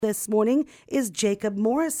This morning is Jacob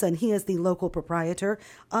Morrison. He is the local proprietor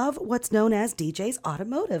of what's known as DJ's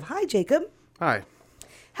Automotive. Hi, Jacob. Hi.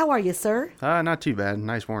 How are you, sir? Not too bad.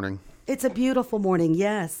 Nice morning. It's a beautiful morning,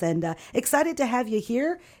 yes, and excited to have you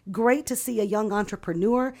here. Great to see a young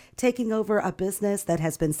entrepreneur taking over a business that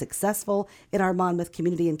has been successful in our Monmouth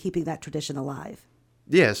community and keeping that tradition alive.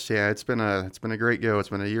 Yes, yeah, it's been a great go. It's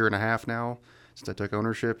been a year and a half now since I took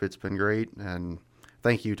ownership. It's been great, and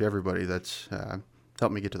thank you to everybody that's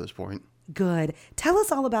helped me get to this point. Good. Tell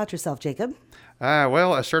us all about yourself, Jacob.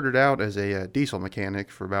 Well, I started out as a diesel mechanic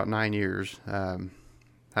for about 9 years. Had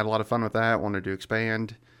a lot of fun with that. Wanted to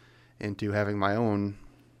expand into having my own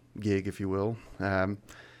gig, if you will.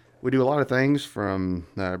 We do a lot of things from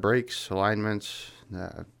brakes, alignments,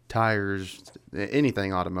 tires,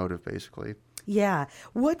 anything automotive, basically. Yeah.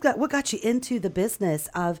 What got you into the business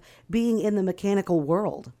of being in the mechanical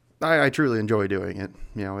world? I truly enjoy doing it.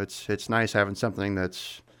 You know, it's nice having something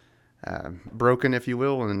that's broken, if you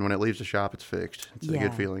will, and then when it leaves the shop, it's fixed. It's a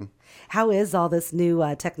good feeling. How is all this new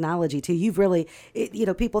technology too? You've really,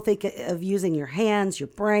 people think of using your hands, your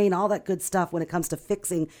brain, all that good stuff when it comes to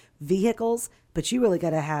fixing vehicles, but you really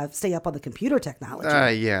got to stay up on the computer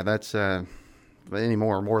technology. Yeah, that's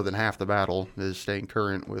more than half the battle is staying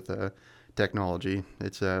current with technology.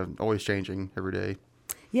 It's always changing every day.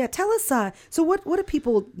 Yeah, tell us, so what do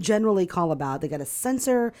people generally call about? They got a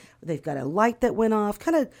sensor, they've got a light that went off.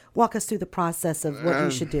 Kind of walk us through the process of what you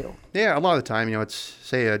should do. Yeah, a lot of the time, it's,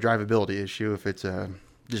 say, a drivability issue. If it's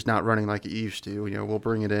just not running like it used to, we'll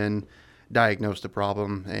bring it in, diagnose the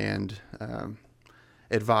problem, and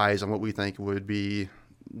advise on what we think would be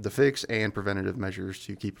the fix and preventative measures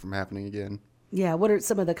to keep it from happening again. Yeah, what are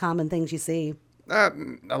some of the common things you see? A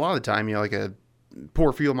lot of the time, like a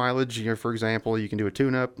poor fuel mileage, for example, you can do a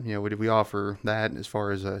tune-up. We offer that as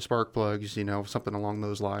far as spark plugs, something along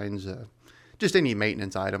those lines. Just any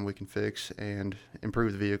maintenance item we can fix and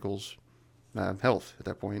improve the vehicle's health at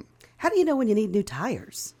that point. How do you know when you need new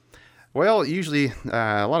tires? Well, usually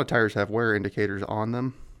a lot of tires have wear indicators on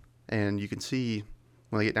them, and you can see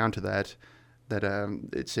when they get down to that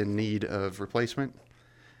it's in need of replacement.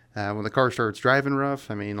 When the car starts driving rough,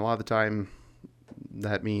 a lot of the time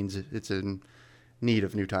that means it's in need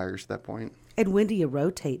of new tires at that point. And when do you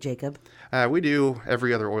rotate, Jacob? We do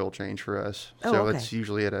every other oil change for us. Okay. It's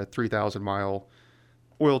usually at a 3,000 mile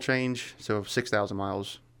oil change. So 6,000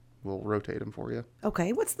 miles, we'll rotate them for you.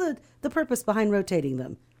 Okay. What's the purpose behind rotating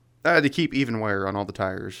them? To keep even wear on all the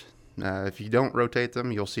tires. If you don't rotate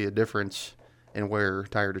them, you'll see a difference in wear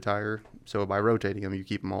tire to tire. So by rotating them, you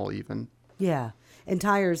keep them all even. Yeah. And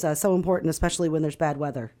tires are so important, especially when there's bad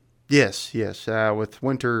weather. Yes. With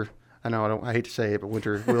winter, I hate to say it, but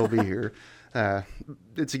winter will be here.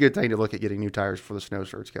 It's a good thing to look at getting new tires before the snow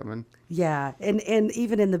starts coming. Yeah, and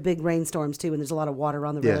even in the big rainstorms too, when there's a lot of water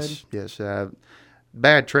on the road. Yes.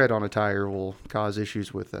 Bad tread on a tire will cause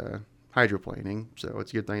issues with hydroplaning, so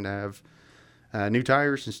it's a good thing to have new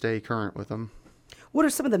tires and stay current with them. What are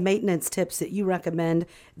some of the maintenance tips that you recommend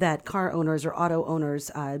that car owners or auto owners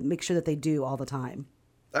make sure that they do all the time?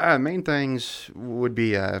 Main things would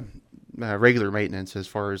be regular maintenance, as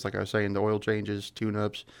far as, like I was saying, the oil changes,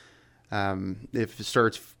 tune-ups. If it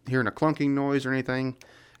starts hearing a clunking noise or anything,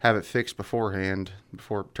 have it fixed beforehand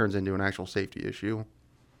before it turns into an actual safety issue.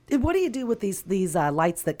 And what do you do with these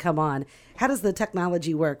lights that come on? How does the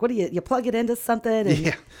technology work? What do you plug it into something?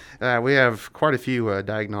 Yeah, we have quite a few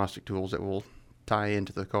diagnostic tools that will tie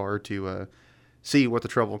into the car to see what the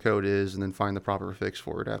trouble code is and then find the proper fix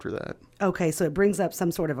for it after that. Okay, so it brings up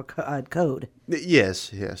some sort of a code.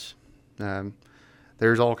 Yes.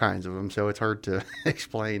 There's all kinds of them, so it's hard to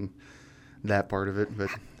explain that part of it. But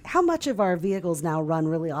how much of our vehicles now run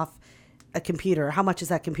really off a computer? How much is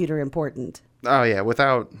that computer important? Oh yeah,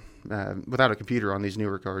 without a computer on these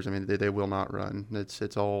newer cars, they will not run.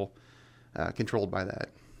 It's all controlled by that.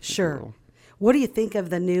 Sure. What do you think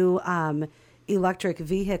of the new electric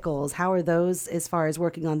vehicles? How are those as far as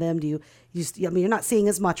working on them? You're not seeing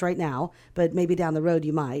as much right now, but maybe down the road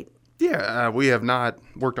you might. Yeah, we have not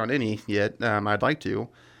worked on any yet. I'd like to.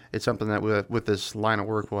 It's something that with this line of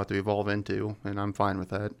work we'll have to evolve into, and I'm fine with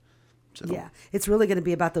that. So. Yeah, it's really going to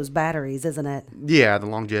be about those batteries, isn't it? Yeah, the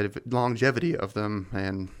longevity of them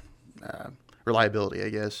and reliability, I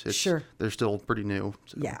guess. Sure. They're still pretty new.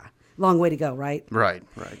 So. Yeah, long way to go, right? Right.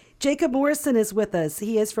 Jacob Morrison is with us.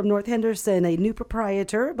 He is from North Henderson, a new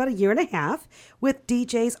proprietor, about a year and a half with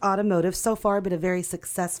DJ's Automotive. So far, been a very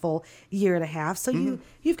successful year and a half. So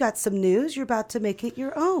you've got some news. You're about to make it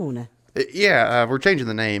your own. Yeah, we're changing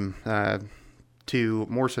the name to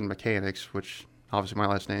Morrison Mechanics, which obviously my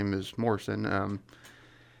last name is Morrison.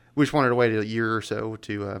 We just wanted to wait a year or so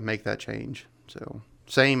to make that change. So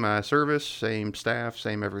Same service, same staff,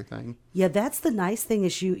 same everything. Yeah, that's the nice thing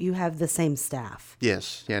is you have the same staff.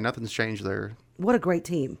 Yes. Yeah, nothing's changed there. What a great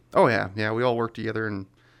team. Oh, yeah. Yeah, we all work together and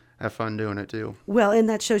have fun doing it, too. Well, and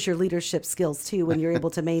that shows your leadership skills, too, when you're able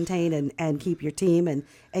to maintain and keep your team and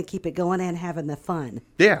keep it going and having the fun.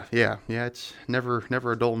 Yeah. It's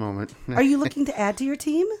never a dull moment. Are you looking to add to your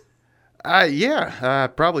team?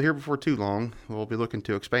 Probably here before too long. We'll be looking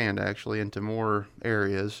to expand, actually, into more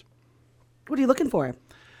areas. What are you looking for?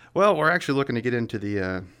 Well, we're actually looking to get into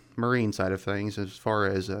the marine side of things as far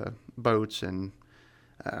as boats and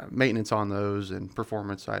maintenance on those and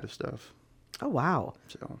performance side of stuff. Oh, wow.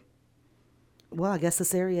 So, well, I guess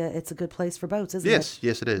this area, it's a good place for boats, isn't it?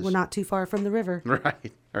 Yes, it is. We're not too far from the river.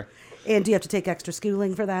 Right. And do you have to take extra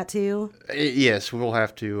schooling for that, too? Yes, we'll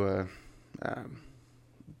have to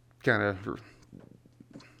kind of...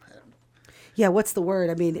 Yeah, what's the word?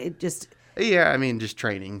 I mean, it just... Yeah, I mean, just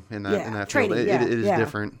training in that training, field. yeah, It is yeah.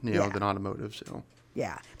 different, than automotive, so...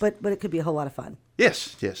 Yeah, but it could be a whole lot of fun.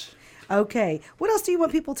 Yes. Okay. What else do you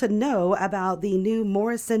want people to know about the new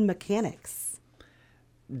Morrison Mechanics?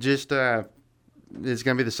 Just, it's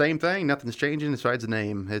going to be the same thing. Nothing's changing besides the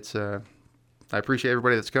name. It's, I appreciate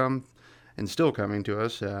everybody that's come and still coming to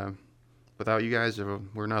us. Without you guys,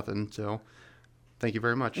 we're nothing. So thank you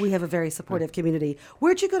very much. We have a very supportive community.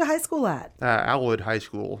 Where'd you go to high school at? Alwood High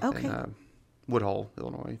School Okay. in Woodhull,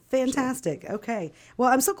 Illinois. Fantastic. So. Okay. Well,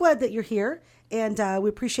 I'm so glad that you're here, and we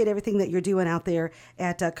appreciate everything that you're doing out there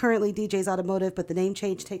at currently DJ's Automotive, but the name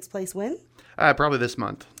change takes place when? Probably this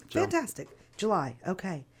month. So. Fantastic. July.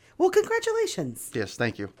 Okay. Well, congratulations. Yes,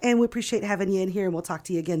 thank you. And we appreciate having you in here, and we'll talk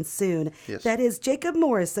to you again soon. Yes. That is Jacob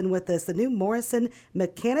Morrison with us, the new Morrison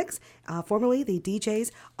Mechanics, formerly the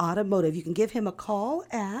DJ's Automotive. You can give him a call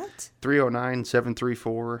at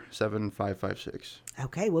 309-734-7556.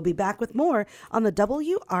 Okay, we'll be back with more on the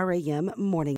WRAM Morning